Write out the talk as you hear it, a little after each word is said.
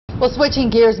Well, switching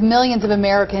gears, millions of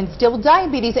Americans deal with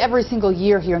diabetes every single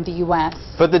year here in the U.S.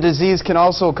 But the disease can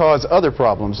also cause other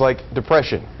problems like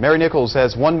depression. Mary Nichols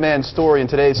has one man's story in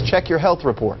today's Check Your Health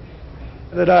report.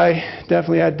 That I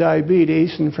definitely had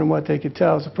diabetes, and from what they could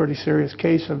tell, it's a pretty serious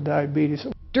case of diabetes.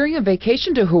 During a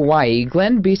vacation to Hawaii,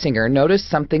 Glenn Biesinger noticed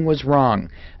something was wrong.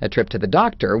 A trip to the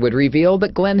doctor would reveal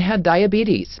that Glenn had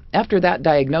diabetes. After that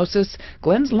diagnosis,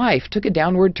 Glenn's life took a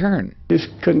downward turn. Just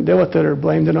couldn't deal with it or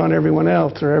blamed it on everyone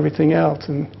else or everything else,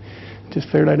 and just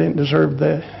figured I didn't deserve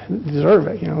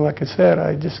it. You know, like I said,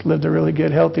 I just lived a really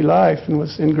good, healthy life and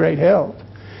was in great health.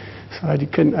 So I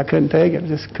couldn't take it. I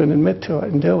just couldn't admit to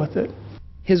it and deal with it.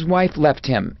 His wife left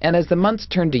him, and as the months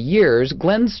turned to years,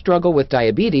 Glenn's struggle with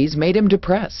diabetes made him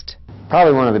depressed.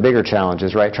 Probably one of the bigger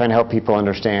challenges, right? Trying to help people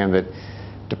understand that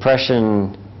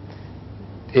depression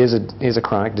is a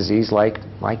chronic disease like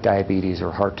diabetes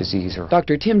or heart disease.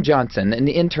 Dr. Tim Johnson, an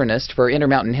internist for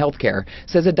Intermountain Healthcare,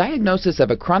 says a diagnosis of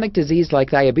a chronic disease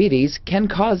like diabetes can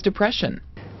cause depression.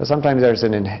 Sometimes there's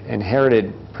an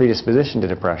inherited predisposition to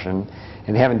depression,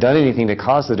 and they haven't done anything to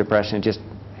cause the depression. It just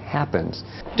happens.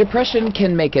 Depression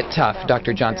can make it tough,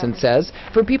 Dr. Johnson says,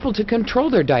 for people to control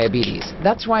their diabetes.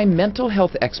 That's why mental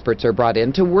health experts are brought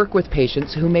in to work with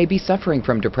patients who may be suffering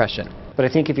from depression. But I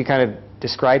think if you kind of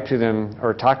describe to them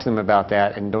or talk to them about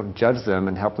that and don't judge them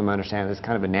and help them understand it's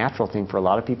kind of a natural thing for a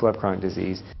lot of people who have chronic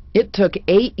disease. It took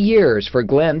 8 years for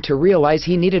Glenn to realize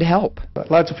he needed help.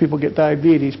 Lots of people get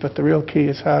diabetes, but the real key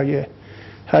is how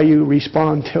you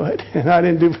respond to it. And I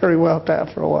didn't do very well at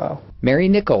that for a while. Mary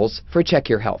Nichols for Check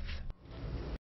Your Health.